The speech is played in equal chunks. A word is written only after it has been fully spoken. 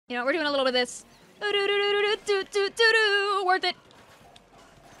You know, we're doing a little bit of this. Worth it.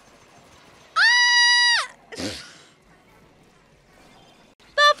 Ah!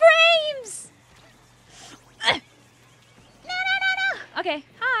 The frames! No. Okay,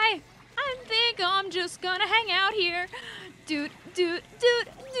 hi. I think I'm just gonna hang out here. Doot.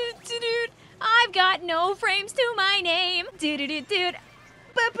 I've got no frames to my name. Doot. Boop,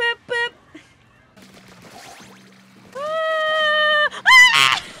 boop, boop.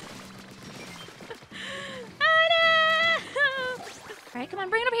 Ah! Oh no! Alright, come on,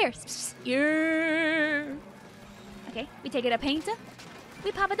 bring it up here. Yeah. Okay, we take it a painter.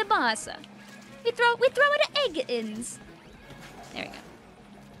 We pop it the bossa. We throw it at egg-ins. There we go.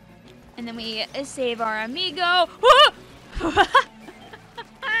 And then we save our amigo. And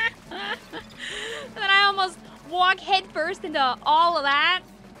then I almost walk headfirst into all of that.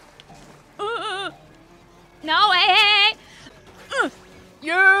 No, hey.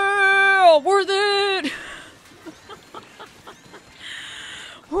 Yeah, worth it.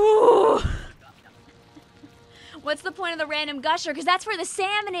 What's the point of the random gusher? Because that's where the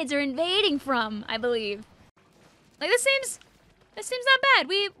salmonids are invading from, I believe. Like, this seems not bad.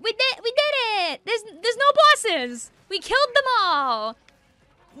 We did it. There's no bosses. We killed them all.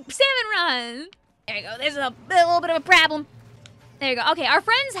 Salmon Run. There you go. There's a little bit of a problem. There you go. Okay, our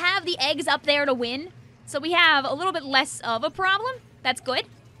friends have the eggs up there to win, so we have a little bit less of a problem. That's good.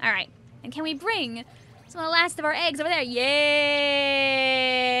 All right. And can we bring some of the last of our eggs over there? Yeah.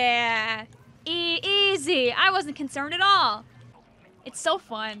 Easy. I wasn't concerned at all. It's so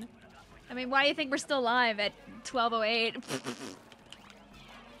fun. I mean, why do you think we're still alive at 12:08?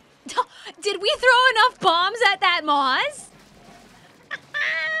 Did we throw enough bombs at that Moz?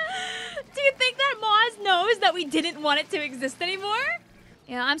 Do you think that Moz knows that we didn't want it to exist anymore?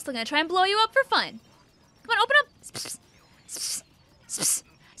 Yeah, I'm still gonna try and blow you up for fun. Come on, open up.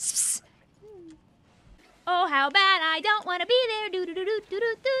 Oh, how bad I don't want to be there.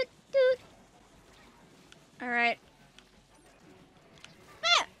 Doot. All right.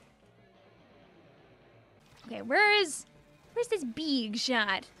 Ah! Okay, where's this big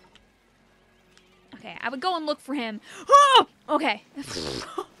shot? Okay, I would go and look for him. Oh! Okay.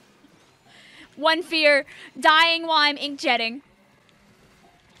 One fear, dying while I'm ink jetting.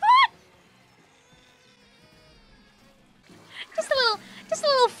 Ah! Just a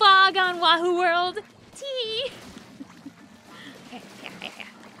little fog on Wahoo World. Tea. Okay, yeah.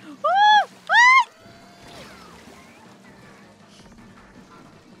 Woo! Ah!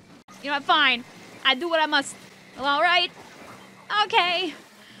 You know what? Fine. I do what I must. All right. Okay.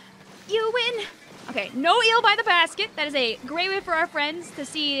 You win. Okay, no eel by the basket. That is a great way for our friends to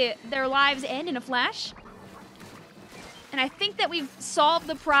see their lives end in a flash. And I think that we've solved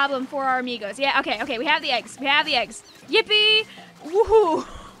the problem for our amigos. Yeah, okay, we have the eggs. Yippee! Woohoo!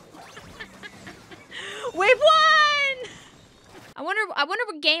 We've won! I wonder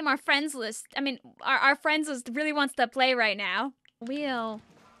what game our friends list, our friends list really wants to play right now. We'll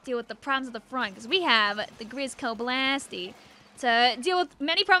deal with the problems at the front, because we have the Grizzco Blasty to deal with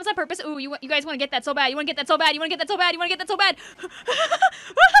many problems on purpose. Ooh, you guys want to get that so bad. You want to get that so bad.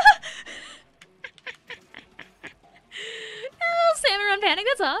 Oh, Salmon Run panic,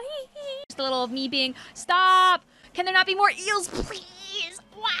 that's all. Just a little of me being, stop! Can there not be more eels, please?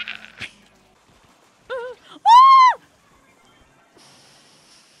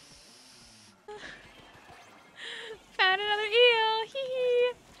 Found another eel.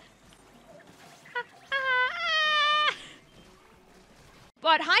 Hee.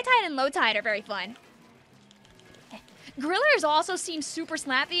 But high tide and low tide are very fun. Grillers also seem super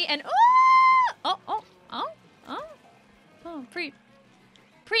snappy and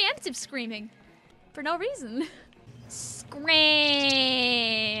preemptive screaming for no reason. Scram.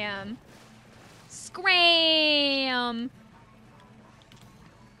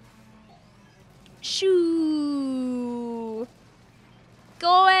 Shoo.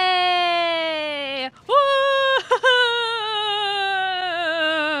 Go away.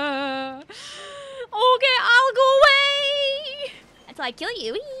 Okay, I'll go away until I kill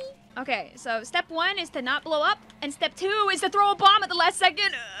you. Okay, so step 1 is to not blow up, and step 2 is to throw a bomb at the last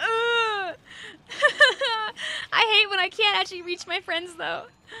second. I hate when I can't actually reach my friends, though.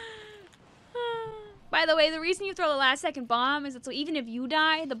 By the way, the reason you throw the last second bomb is that so even if you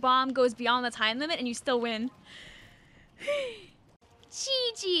die, the bomb goes beyond the time limit and you still win.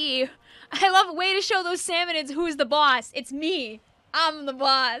 GG. I love a way to show those salmonids who's the boss. It's me. I'm the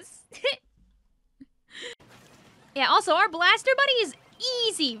boss. Yeah, also, our blaster buddy is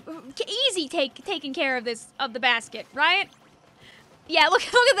easy taking care of the basket, right? Yeah, look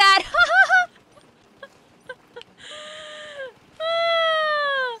at that.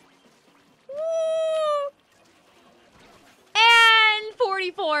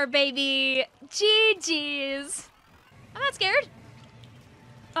 44, baby. GG's. I'm not scared.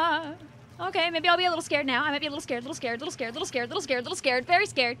 Okay, maybe I'll be a little scared now. I might be a little scared, little scared, little scared, little scared, little scared, little scared, very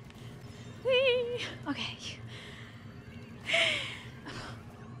scared. Whee! Okay.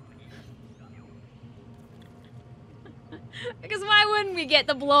 Because why wouldn't we get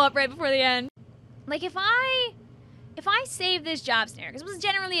the blow up right before the end? Like if I save this job snare, because it was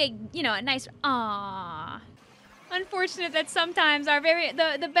generally a, you know, a nice, aww. Unfortunate that sometimes our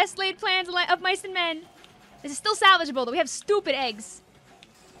the best laid plans of mice and men. This is still salvageable, though we have stupid eggs.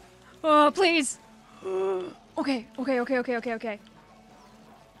 Oh, please. Okay.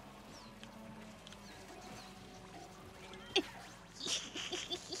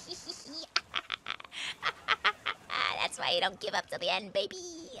 That's why you don't give up till the end, baby.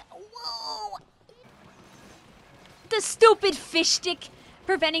 Whoa. The stupid fish stick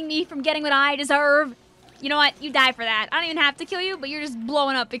preventing me from getting what I deserve. You know what? You die for that. I don't even have to kill you, but you're just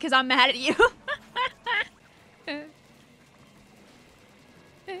blowing up because I'm mad at you.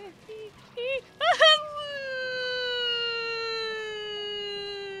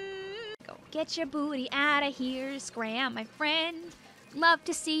 Go get your booty out of here, scram, my friend. Love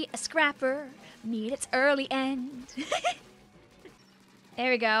to see a scrapper meet its early end.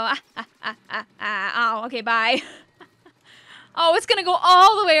 There we go. Oh, okay, bye. Oh, it's gonna go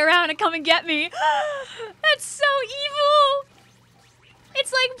all the way around and come and get me. That's so evil.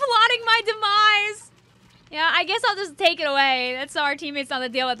 It's like plotting my demise. Yeah, I guess I'll just take it away. That's so our teammates don't have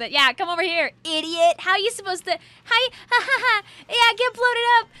to deal with it. Yeah, come over here, idiot. How are you supposed to? Yeah, get bloated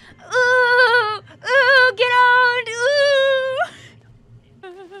up. Ooh, get owned. Ooh.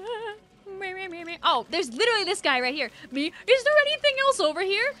 Oh, there's literally this guy right here. Me? Is there anything else over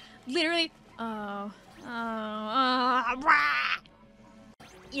here? Literally. Oh.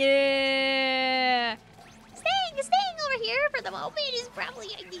 Yeah. Staying over here for the moment is probably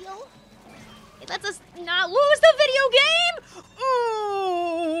ideal. It lets us not lose the video game.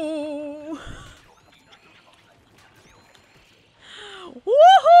 Ooh.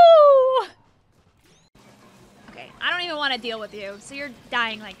 Woohoo! Okay, I don't even want to deal with you, so you're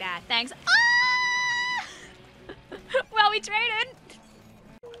dying like that. Thanks. Ah! Well, we traded.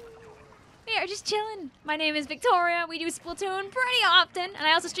 We are just chilling. My name is Victoria. We do Spaltoon pretty often, and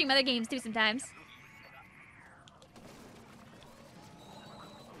I also stream other games too sometimes.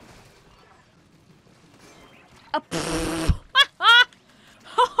 That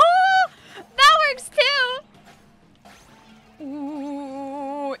works too.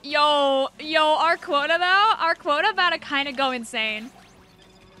 Ooh, yo, our quota though, about to kind of go insane.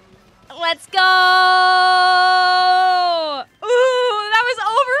 Let's go! Ooh, that was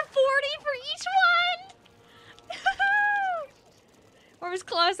over 40 for each one. Or was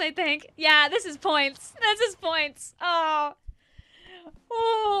close, I think. Yeah, this is points. This is points. Oh.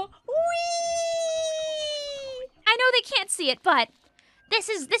 Oh. Whee! I know they can't see it, but this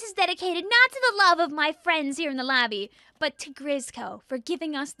is dedicated not to the love of my friends here in the lobby, but to Grizzco for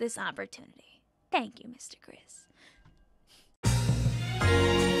giving us this opportunity. Thank you, Mr. Grizz.